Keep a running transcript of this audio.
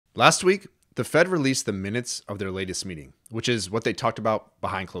Last week, the Fed released the minutes of their latest meeting, which is what they talked about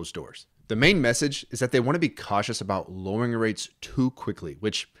behind closed doors. The main message is that they want to be cautious about lowering rates too quickly,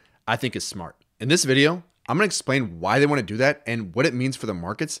 which I think is smart. In this video, I'm going to explain why they want to do that and what it means for the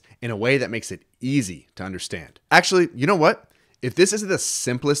markets in a way that makes it easy to understand. Actually, you know what? If this isn't the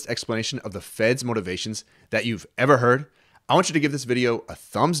simplest explanation of the Fed's motivations that you've ever heard, I want you to give this video a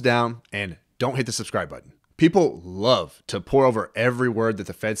thumbs down and don't hit the subscribe button. People love to pour over every word that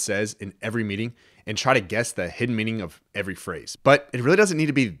the Fed says in every meeting and try to guess the hidden meaning of every phrase. But it really doesn't need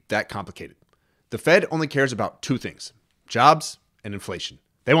to be that complicated. The Fed only cares about two things: jobs and inflation.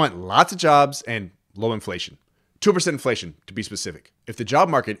 They want lots of jobs and low inflation. 2% inflation, to be specific. If the job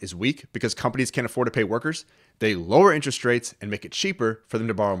market is weak because companies can't afford to pay workers, they lower interest rates and make it cheaper for them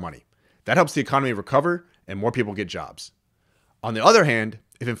to borrow money. That helps the economy recover and more people get jobs. On the other hand,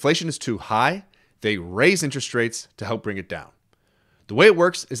 if inflation is too high, they raise interest rates to help bring it down. The way it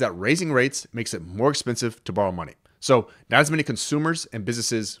works is that raising rates makes it more expensive to borrow money. So not as many consumers and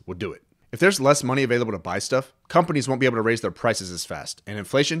businesses will do it. If there's less money available to buy stuff, companies won't be able to raise their prices as fast, and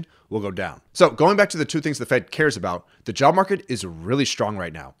inflation will go down. So going back to the two things the Fed cares about, the job market is really strong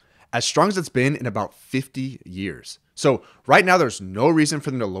right now, as strong as it's been in about 50 years. So right now, there's no reason for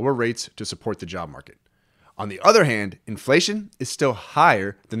them to lower rates to support the job market. On the other hand, inflation is still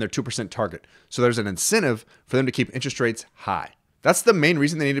higher than their 2% target, so there's an incentive for them to keep interest rates high. That's the main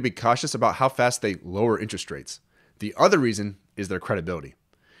reason they need to be cautious about how fast they lower interest rates. The other reason is their credibility.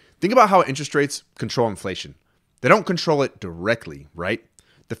 Think about how interest rates control inflation. They don't control it directly, right?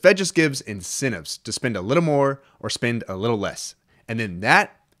 The Fed just gives incentives to spend a little more or spend a little less, and then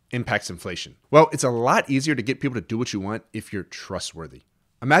that impacts inflation. Well, it's a lot easier to get people to do what you want if you're trustworthy.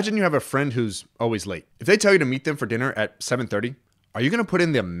 Imagine you have a friend who's always late. If they tell you to meet them for dinner at 7:30, are you going to put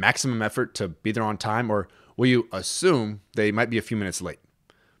in the maximum effort to be there on time, or will you assume they might be a few minutes late?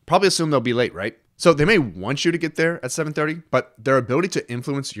 Probably assume they'll be late, right? So they may want you to get there at 7:30, but their ability to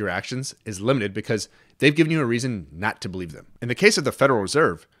influence your actions is limited because they've given you a reason not to believe them. In the case of the Federal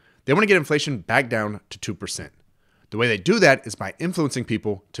Reserve, they want to get inflation back down to 2%. The way they do that is by influencing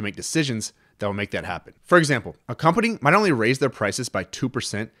people to make decisions that will make that happen. For example, a company might only raise their prices by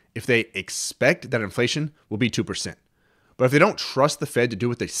 2% if they expect that inflation will be 2%. But if they don't trust the Fed to do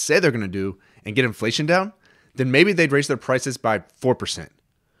what they say they're going to do and get inflation down, then maybe they'd raise their prices by 4%.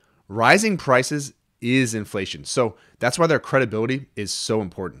 Rising prices is inflation, so that's why their credibility is so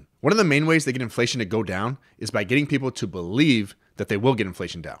important. One of the main ways they get inflation to go down is by getting people to believe that they will get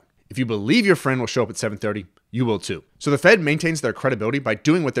inflation down. If you believe your friend will show up at 7:30, you will too. So the Fed maintains their credibility by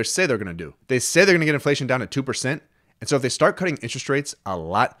doing what they say they're going to do. They say they're going to get inflation down to 2%, and so if they start cutting interest rates a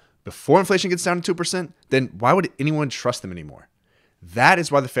lot before inflation gets down to 2%, then why would anyone trust them anymore? That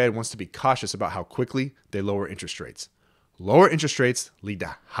is why the Fed wants to be cautious about how quickly they lower interest rates. Lower interest rates lead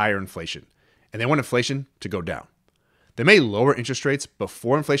to higher inflation, and they want inflation to go down. They may lower interest rates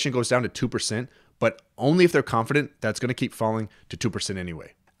before inflation goes down to 2%, but only if they're confident that it's going to keep falling to 2%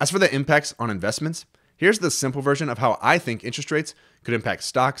 anyway. As for the impacts on investments, here's the simple version of how I think interest rates could impact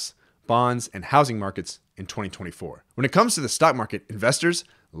stocks, bonds, and housing markets in 2024. When it comes to the stock market, investors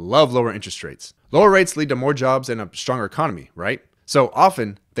love lower interest rates. Lower rates lead to more jobs and a stronger economy, right? So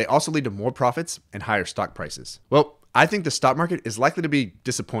often, they also lead to more profits and higher stock prices. Well, I think the stock market is likely to be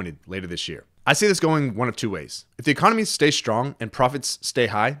disappointed later this year. I see this going one of two ways. If the economy stays strong and profits stay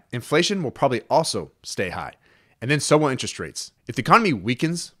high, inflation will probably also stay high, and then so will interest rates. If the economy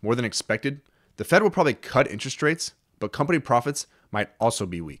weakens more than expected, the Fed will probably cut interest rates, but company profits might also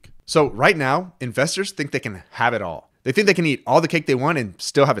be weak. So right now, investors think they can have it all. They think they can eat all the cake they want and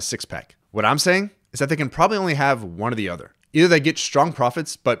still have a six-pack. What I'm saying is that they can probably only have one or the other. Either they get strong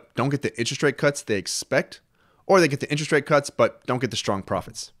profits but don't get the interest rate cuts they expect, or they get the interest rate cuts but don't get the strong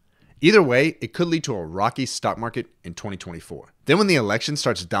profits. Either way, it could lead to a rocky stock market in 2024. Then when the election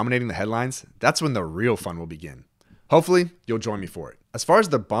starts dominating the headlines, that's when the real fun will begin. Hopefully, you'll join me for it. As far as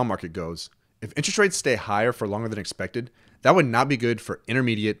the bond market goes, if interest rates stay higher for longer than expected, that would not be good for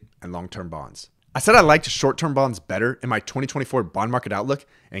intermediate and long-term bonds. I said I liked short-term bonds better in my 2024 bond market outlook,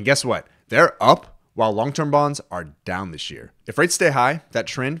 and guess what? They're up while long-term bonds are down this year. If rates stay high, that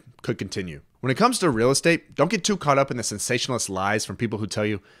trend could continue. When it comes to real estate, don't get too caught up in the sensationalist lies from people who tell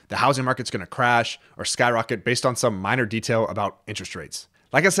you the housing market's going to crash or skyrocket based on some minor detail about interest rates.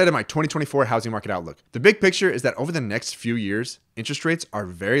 Like I said in my 2024 housing market outlook, the big picture is that over the next few years, interest rates are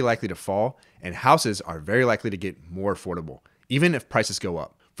very likely to fall and houses are very likely to get more affordable, even if prices go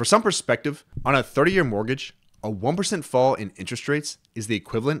up. For some perspective, on a 30-year mortgage, a 1% fall in interest rates is the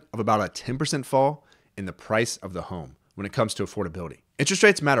equivalent of about a 10% fall in the price of the home when it comes to affordability. Interest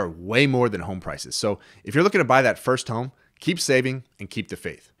rates matter way more than home prices. So if you're looking to buy that first home, keep saving and keep the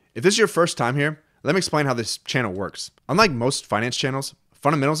faith. If this is your first time here, let me explain how this channel works. Unlike most finance channels,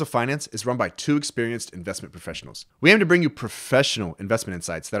 Fundamentals of Finance is run by two experienced investment professionals. We aim to bring you professional investment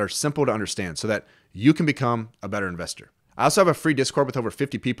insights that are simple to understand so that you can become a better investor. I also have a free Discord with over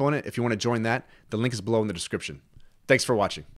 50 people in it. If you want to join that, the link is below in the description. Thanks for watching.